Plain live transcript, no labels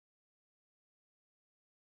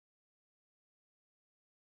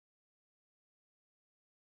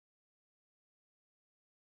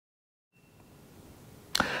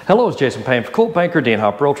Hello, it's Jason Payne for Coldwell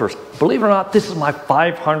Harper Realtors. Believe it or not, this is my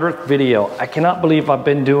 500th video. I cannot believe I've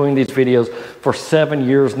been doing these videos for 7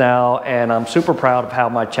 years now, and I'm super proud of how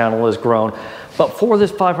my channel has grown. But for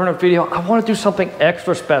this 500th video, I want to do something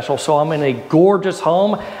extra special. So I'm in a gorgeous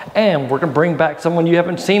home, and we're gonna bring back someone you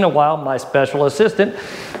haven't seen in a while, my special assistant.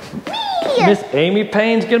 Miss Amy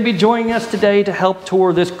Payne's gonna be joining us today to help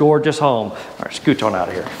tour this gorgeous home. All right, scooch on out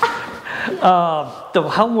of here. The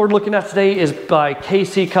home we're looking at today is by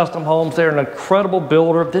KC Custom Homes. They're an incredible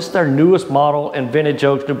builder. This is their newest model in Vintage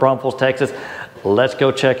Oaks, New Braunfels, Texas. Let's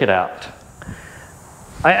go check it out.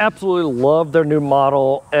 I absolutely love their new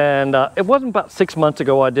model, and it wasn't about 6 months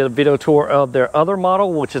ago I did a video tour of their other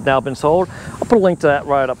model, which has now been sold. I'll put a link to that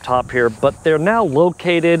right up top here, but they're now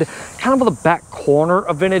located kind of in the back corner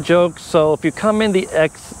of Vintage Oaks. So if you come in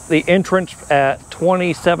the entrance at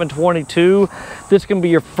 2722, this can be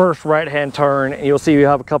your first right-hand turn, and you'll see you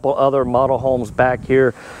have a couple other model homes back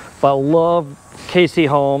here. But I love KC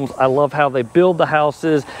Homes. I love how they build the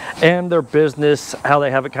houses and their business, how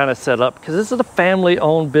they have it kind of set up, because this is a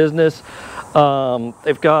family-owned business.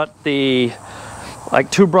 They've got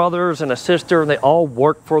like 2 brothers and a sister, and they all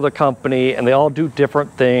work for the company, and they all do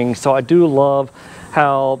different things. So I do love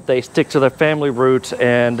how they stick to their family roots,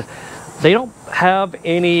 and they don't have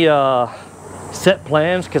any set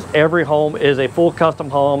plans, because every home is a full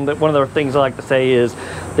custom home. That one of their things I like to say is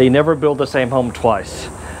they never build the same home twice.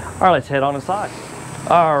 All right, let's head on inside.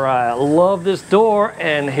 All right, love this door,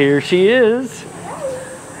 and here she is.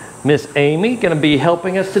 Miss Amy, gonna be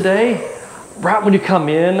helping us today. Right when you come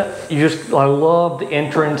in, I love the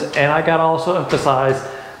entrance, and I gotta also emphasize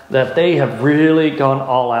that they have really gone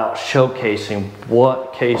all out showcasing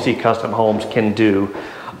what KC Custom Homes can do.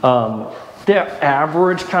 Their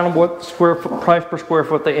average kind of what price per square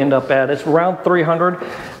foot they end up at is around 300,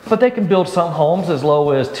 but they can build some homes as low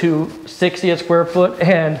as 260 a square foot,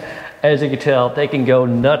 and as you can tell, they can go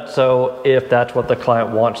nutso if that's what the client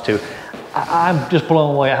wants to. I'm just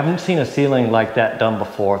blown away. I haven't seen a ceiling like that done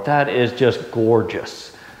before. That is just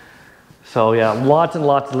gorgeous. So yeah, lots and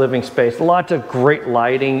lots of living space, lots of great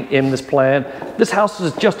lighting in this plan. This house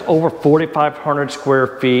is just over 4,500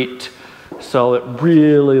 square feet. So it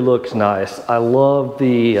really looks nice. I love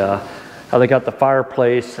how they got the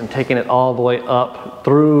fireplace and taking it all the way up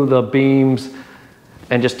through the beams,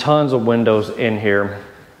 and just tons of windows in here.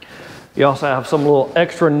 You also have some little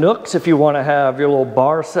extra nooks if you want to have your little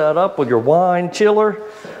bar set up with your wine chiller,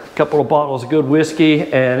 a couple of bottles of good whiskey,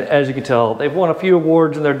 and as you can tell, they've won a few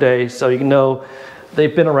awards in their day, so you know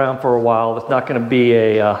they've been around for a while. It's not going to be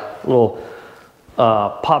a little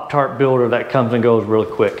Pop-Tart builder that comes and goes real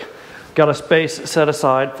quick. Got a space set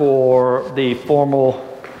aside for the formal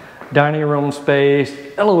dining room space,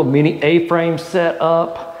 a little mini A-frame set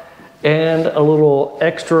up, and a little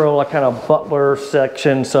extra like kind of butler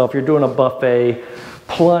section. So if you're doing a buffet,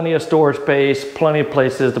 plenty of storage space, plenty of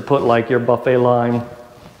places to put like your buffet line.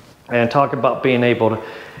 And talk about being able to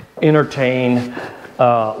entertain.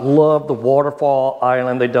 Love the waterfall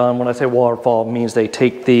island they done. When I say waterfall, it means they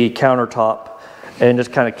take the countertop and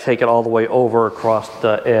just kind of take it all the way over across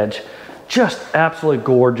the edge. Just absolutely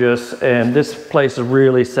gorgeous, and this place is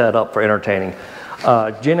really set up for entertaining.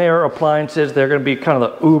 Genair appliances, they're gonna be kind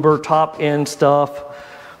of the Uber top end stuff.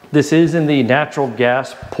 This is in the natural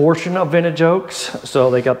gas portion of Vintage Oaks, so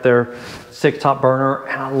they got their 6-top burner,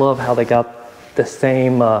 and I love how they got the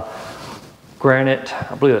same granite,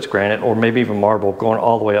 I believe it's granite, or maybe even marble, going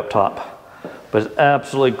all the way up top. But it's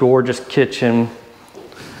absolutely gorgeous kitchen,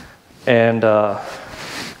 and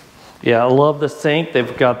yeah, I love the sink.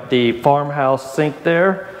 They've got the farmhouse sink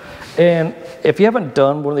there. And if you haven't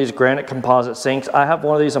done one of these granite composite sinks, I have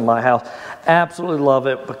one of these in my house. Absolutely love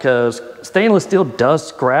it, because stainless steel does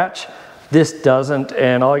scratch. This doesn't,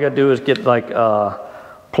 and all you gotta do is get like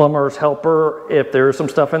plumber's helper if there's some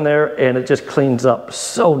stuff in there, and it just cleans up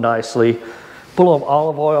so nicely. Put a little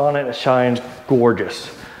olive oil on it, and it shines gorgeous.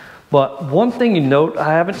 But one thing you note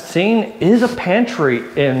I haven't seen is a pantry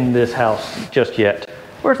in this house just yet.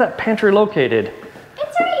 Where's that pantry located?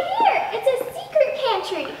 It's right here. It's a secret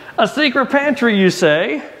pantry. A secret pantry, you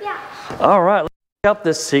say? Yeah. All right, let's check out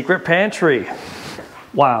this secret pantry.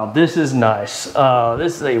 Wow, this is nice.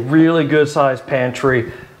 This is a really good sized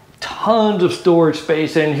pantry. Tons of storage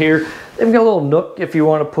space in here. They've got a little nook if you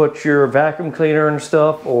want to put your vacuum cleaner and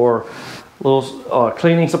stuff, or little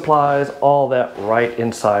cleaning supplies, all that right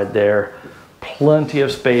inside there. Plenty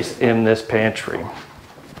of space in this pantry.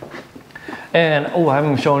 And oh, I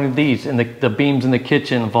haven't even shown you these, and the beams in the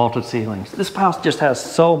kitchen, vaulted ceilings. This house just has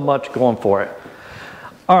so much going for it.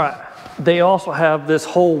 All right, they also have this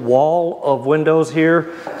whole wall of windows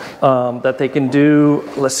here that they can do.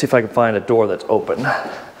 Let's see if I can find a door that's open.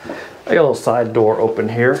 got a little side door open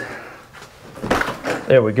here.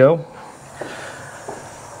 There we go.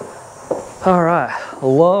 All right,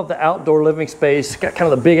 love the outdoor living space. Got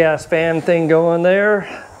kind of the big ass fan thing going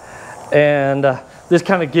there. And this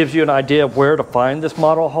kind of gives you an idea of where to find this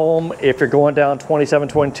model home. If you're going down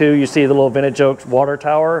 2722, you see the little Vintage Oaks water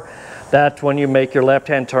tower. That's when you make your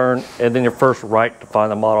left-hand turn and then your first right to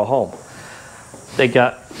find the model home. They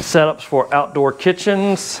got setups for outdoor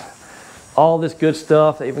kitchens, all this good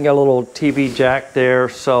stuff. They even got a little TV jack there.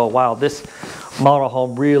 So wow, this model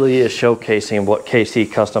home really is showcasing what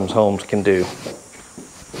KC Customs Homes can do.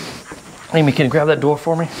 Amy, can you grab that door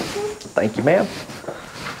for me? Thank you, ma'am.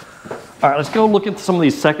 All right, let's go look at some of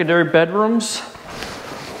these secondary bedrooms.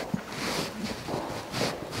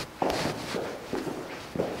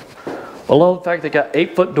 I love the fact they got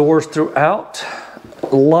 8-foot doors throughout.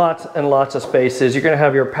 Lots and lots of spaces. You're gonna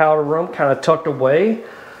have your powder room kind of tucked away.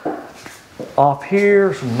 Off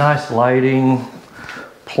here, some nice lighting.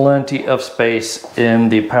 Plenty of space in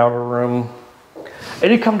the powder room.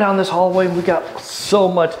 And you come down this hallway, we got so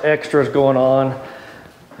much extras going on.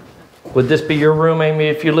 Would this be your room, Amy,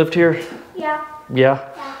 if you lived here? Yeah.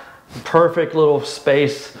 Yeah? Perfect little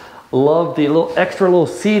space. Love the extra little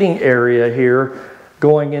seating area here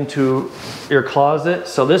going into your closet.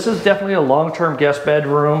 So this is definitely a long-term guest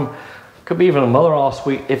bedroom. Could be even a mother-in-law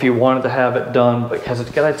suite if you wanted to have it done, because it's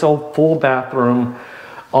got its own full bathroom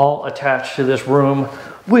all attached to this room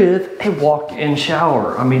with a walk-in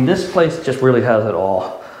shower. I mean, this place just really has it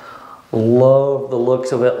all. Love the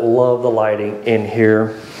looks of it, love the lighting in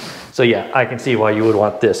here. So yeah, I can see why you would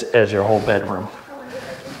want this as your whole bedroom.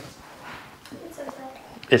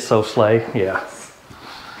 It's so slay, yeah.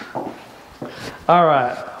 All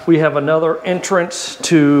right, we have another entrance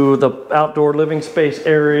to the outdoor living space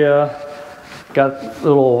area. Got a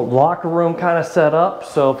little locker room kind of set up,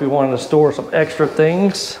 so if you wanted to store some extra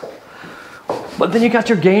things. But then you got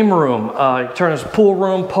your game room. You turn this pool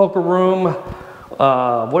room, poker room,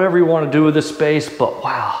 whatever you want to do with this space. But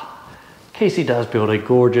wow, KC does build a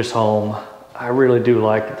gorgeous home. I really do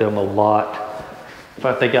like them a lot. In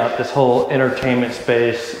fact, they got this whole entertainment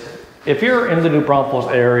space. If you're in the New Braunfels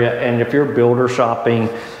area and if you're builder shopping,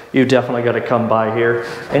 you definitely got to come by here.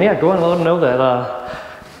 And yeah, go and let them know that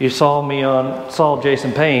you saw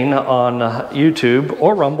Jason Payne on YouTube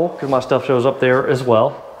or Rumble, because my stuff shows up there as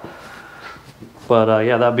well. But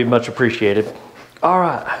yeah, that'd be much appreciated. All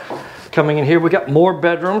right, coming in here, we got more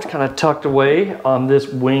bedrooms kind of tucked away on this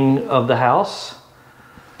wing of the house.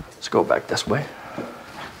 Let's go back this way.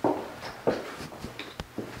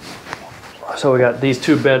 So we got these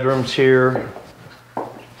 2 bedrooms here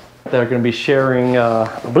that are going to be sharing,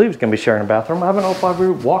 I believe it's going to be sharing a bathroom. I don't know if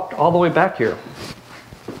I've walked all the way back here.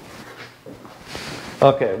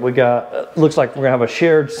 Okay, we got, looks like we're going to have a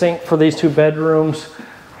shared sink for these 2 bedrooms.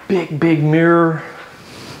 Big mirror.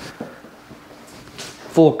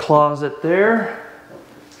 Full closet there.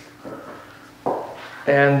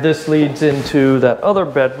 And this leads into that other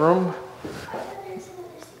bedroom.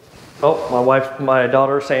 Oh, my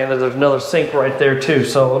daughter's saying that there's another sink right there too.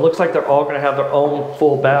 So it looks like they're all gonna have their own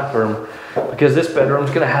full bathroom, because this bedroom's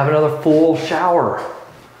gonna have another full shower.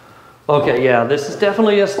 Okay, yeah, this is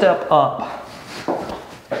definitely a step up,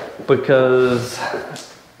 because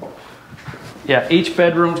yeah, each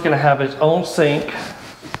bedroom's gonna have its own sink.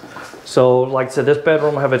 So like I said, this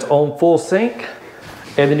bedroom will have its own full sink.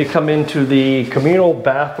 And then you come into the communal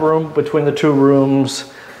bathroom between the 2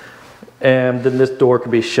 rooms. And then this door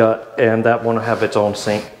can be shut, and that one will have its own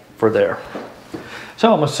sink for there.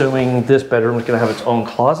 So I'm assuming this bedroom is gonna have its own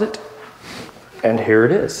closet. And here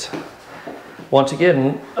it is. Once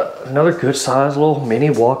again, another good sized little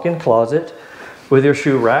mini walk-in closet with your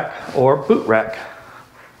shoe rack or boot rack.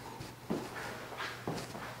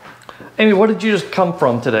 Amy, what did you just come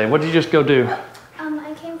from today? What did you just go do?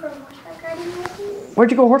 I came from horseback riding with you.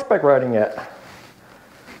 Where'd you go horseback riding at?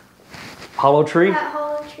 Hollow Tree? At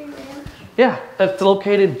Hollow Tree Ranch. Yeah, that's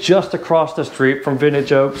located just across the street from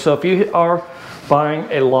Vintage Oaks. So if you are buying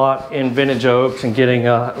a lot in Vintage Oaks and getting,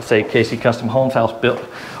 say, KC Custom Homes house built,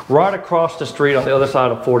 right across the street on the other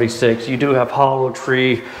side of 46, you do have Hollow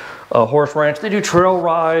Tree Horse Ranch. They do trail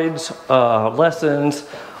rides, lessons,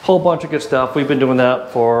 whole bunch of good stuff. We've been doing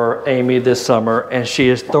that for Amy this summer, and she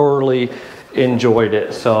has thoroughly enjoyed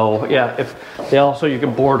it. So yeah, you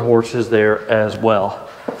can board horses there as well.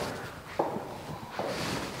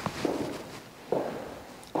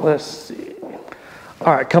 Let's see.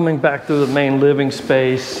 All right, coming back through the main living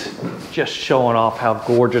space, just showing off how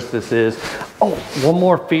gorgeous this is. Oh, one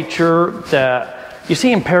more feature that you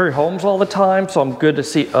see in Perry Homes all the time, so I'm good to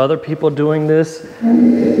see other people doing this,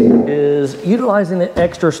 is utilizing the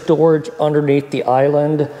extra storage underneath the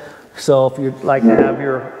island So if you like to have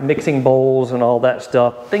your mixing bowls and all that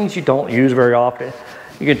stuff, things you don't use very often,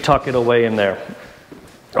 you can tuck it away in there.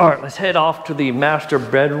 All right, let's head off to the master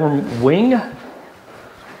bedroom wing,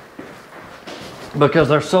 because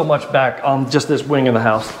there's so much back on just this wing of the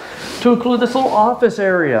house, to include this little office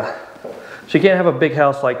area. So you can't have a big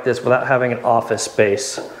house like this without having an office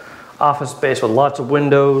space. Office space with lots of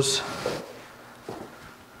windows.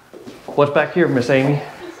 What's back here, Miss Amy?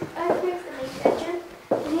 Here's the main bedroom,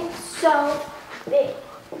 and it's so big.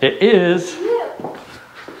 It is. Huge.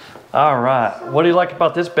 All right. What do you like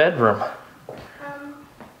about this bedroom? I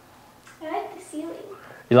like the ceiling.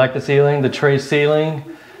 You like the ceiling, the tray ceiling,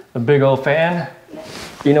 the big old fan? Yes.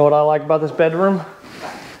 You know what I like about this bedroom?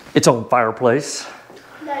 Its own fireplace.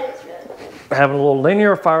 That is really good. Having a little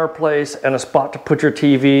linear fireplace and a spot to put your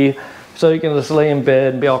TV, so you can just lay in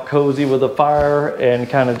bed and be all cozy with a fire and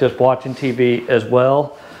kind of just watching TV as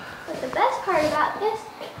well. But the best part about this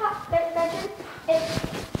bedroom is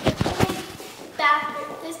the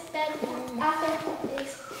bathroom. This bathroom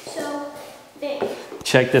is so big.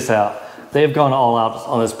 Check this out. They've gone all out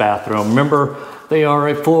on this bathroom. Remember, they are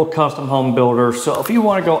a full custom home builder, so if you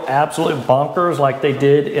want to go absolutely bonkers like they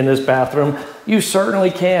did in this bathroom, you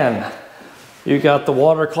certainly can. You got the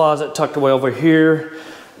water closet tucked away over here.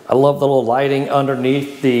 I love the little lighting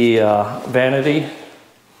underneath the vanity,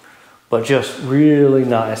 but just really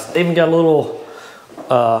nice. They even got a little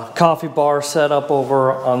coffee bar set up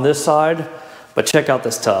over on this side, but check out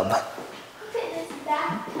this tub. Look at this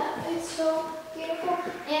bathtub. It's so beautiful,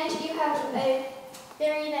 and you have a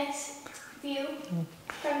very nice view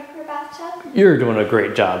from your bathtub. You're doing a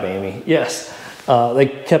great job, Amy. Yes, they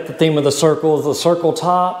kept the theme of the circles, the circle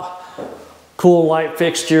top, cool light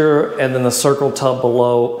fixture, and then the circle tub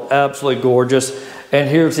below. Absolutely gorgeous. And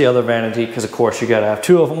here's the other vanity, because of course you gotta have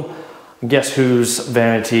two of them. Guess whose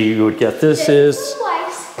vanity you would get? This is the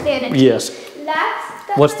wife's vanity. Yes.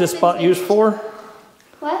 That's What's this spot used for?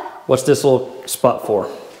 What? What's this little spot for?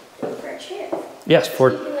 For a chair. Yes, You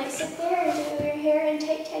for can like sit there and do your hair and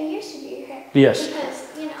take 10 years to do your hair. yes. Because,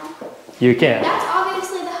 you know. You can. That's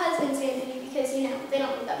obviously the husband's vanity because, you know, they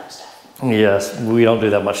don't do that much stuff. Yes, we don't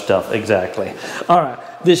do that much stuff, exactly. All right,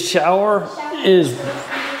 this shower is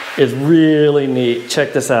really neat.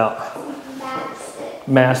 Check this out.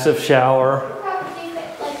 Massive shower. Probably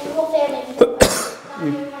fit, like your whole family. Not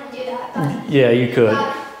even want to do that, but Yeah, you could.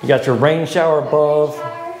 You got your rain shower above.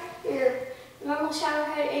 shower, your normal shower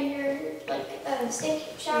head, and your like stick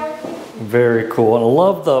shower. Very cool. And I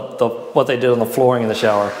love the what they did on the flooring in the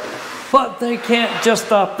shower. But they can't just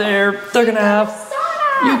stop there. They're gonna have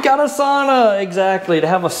Sauna. you got a sauna, exactly. To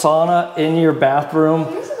have a sauna in your bathroom.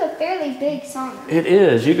 This is a fairly big sauna. It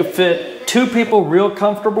is. You could fit 2 people real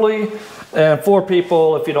comfortably, and 4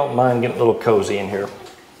 people if you don't mind getting a little cozy in here.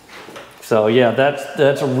 So yeah,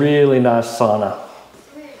 that's a really nice sauna.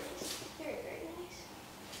 Very nice. Very, very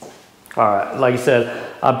nice. All right, like I said,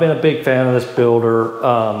 I've been a big fan of this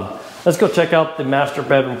builder. Let's go check out the master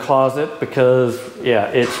bedroom closet because yeah,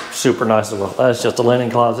 it's super nice as well. That's just a linen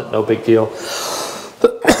closet, no big deal.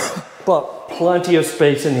 But plenty of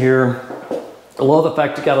space in here. I love the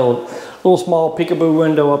fact you got a little small peekaboo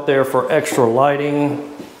window up there for extra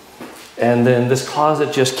lighting. And then this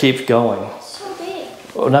closet just keeps going. So big.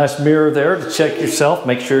 A nice mirror there to check yourself.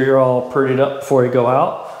 Make sure you're all prettied up before you go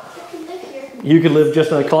out. I could live here. You could live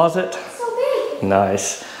just in the closet. So big.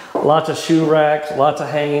 Nice. Lots of shoe racks, lots of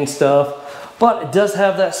hanging stuff. But it does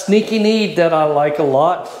have that sneaky need that I like a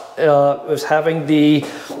lot. Is having the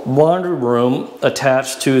laundry room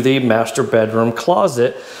attached to the master bedroom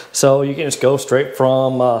closet. So you can just go straight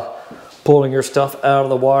from pulling your stuff out of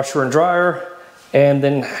the washer and dryer and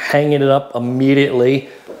then hanging it up immediately.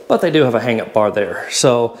 But they do have a hang-up bar there.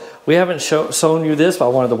 So we haven't shown you this, but I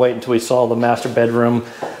wanted to wait until we saw the master bedroom.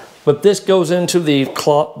 But this goes into the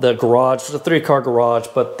garage, the 3-car garage,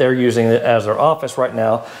 but they're using it as their office right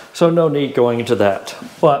now. So no need going into that.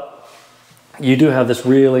 But you do have this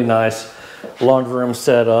really nice laundry room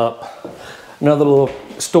set up. Another little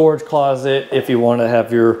storage closet if you want to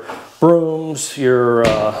have your brooms, your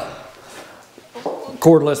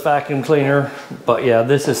cordless vacuum cleaner. But yeah,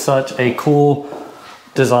 this is such a cool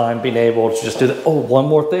design, being able to just do that. Oh, one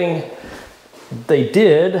more thing. They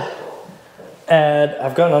did add,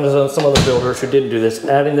 I've gotten onto some other builders who didn't do this,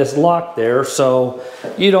 adding this lock there. So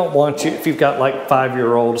you don't want if you've got like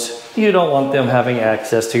 5-year-olds, you don't want them having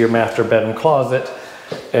access to your master bedroom closet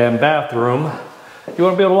and bathroom. You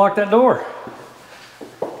want to be able to lock that door.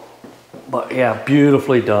 But yeah,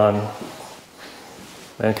 beautifully done.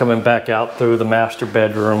 And coming back out through the master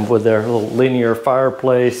bedroom with their little linear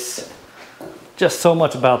fireplace. Just so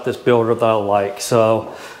much about this builder that I like.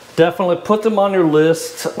 So Definitely put them on your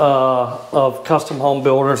list of custom home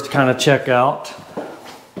builders to kind of check out.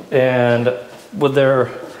 And with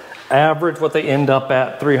their average, what they end up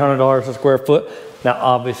at, $300 a square foot. Now,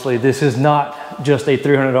 obviously, this is not just a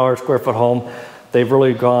 $300 square foot home. They've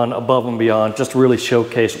really gone above and beyond just to really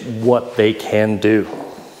showcase what they can do.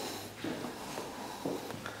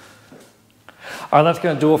 All right, that's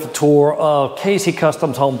going to do it for the tour of KC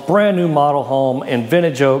Customs home, brand new model home in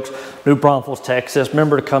Vintage Oaks, New Braunfels, Texas.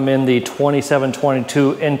 Remember to come in the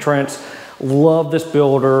 2722 entrance. Love this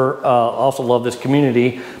builder, also love this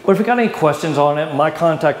community. But if you got any questions on it, my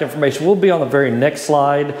contact information will be on the very next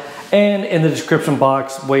slide and in the description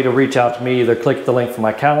box. Way to reach out to me, either click the link for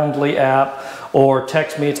my Calendly app or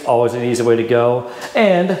text me. It's always an easy way to go.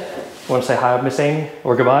 And want to say hi, Miss Amy,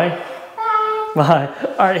 or goodbye? Bye.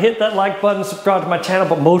 All right, hit that like button, subscribe to my channel,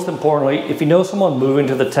 but most importantly, if you know someone moving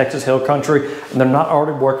to the Texas Hill Country and they're not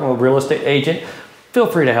already working with a real estate agent, feel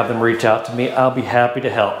free to have them reach out to me. I'll be happy to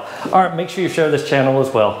help. All right, make sure you share this channel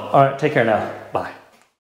as well. All right, take care now.